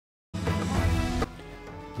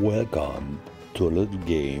Welcome to a little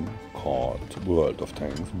game called World of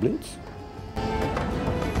Tanks Blitz.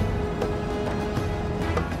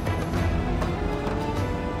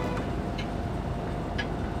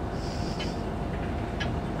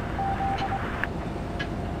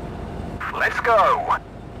 Let's go!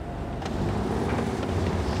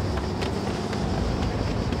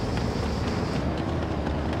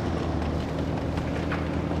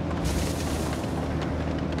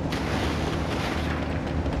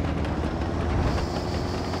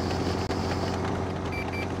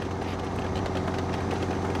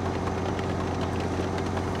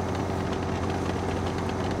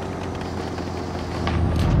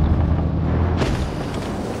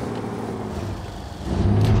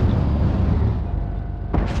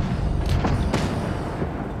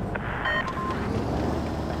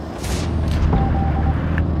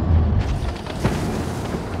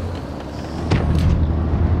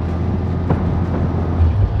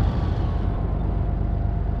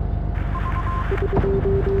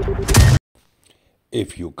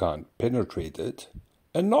 If you can't penetrate it,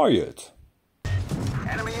 annoy it.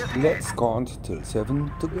 Let's count till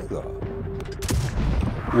 7 together.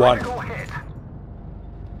 1,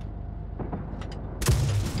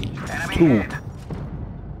 2,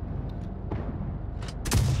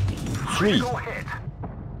 3,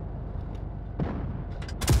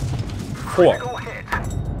 4,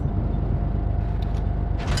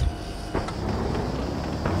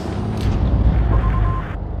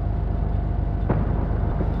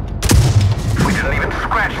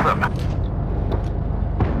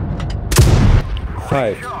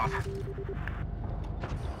 5,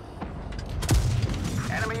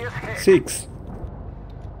 6,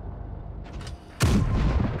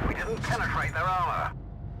 We didn't penetrate their armor.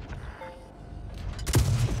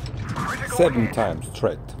 7 times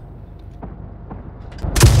threat.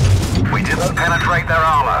 We didn't penetrate their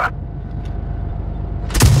armor.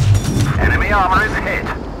 Enemy armor is hit.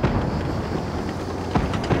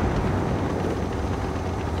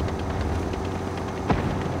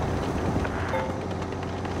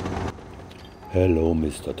 Hello,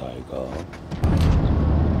 Mr. Tiger.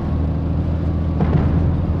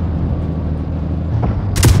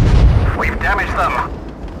 We've damaged them.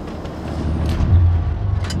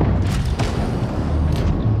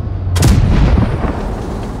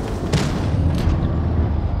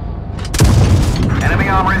 Enemy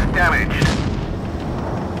armor is damaged.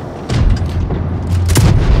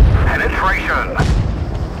 Penetration.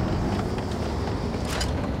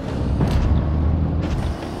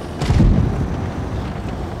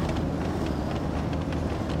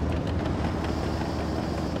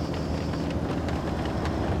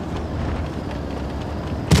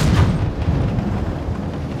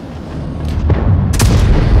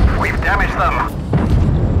 Damage them.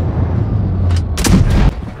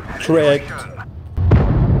 Tracked.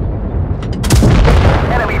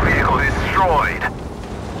 Enemy vehicle destroyed.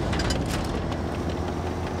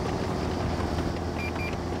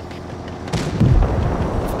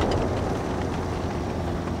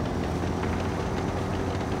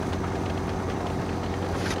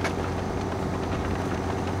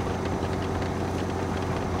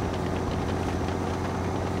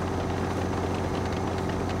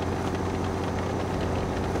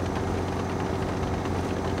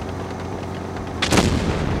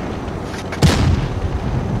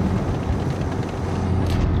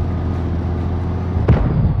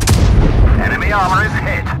 Enemy armor is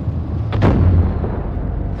hit.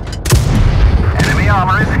 Enemy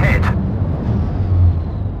armor is hit.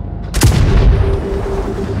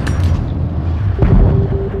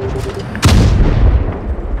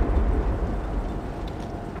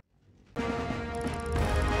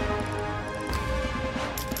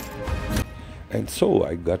 And so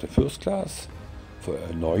I got a first class for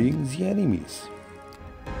annoying the enemies.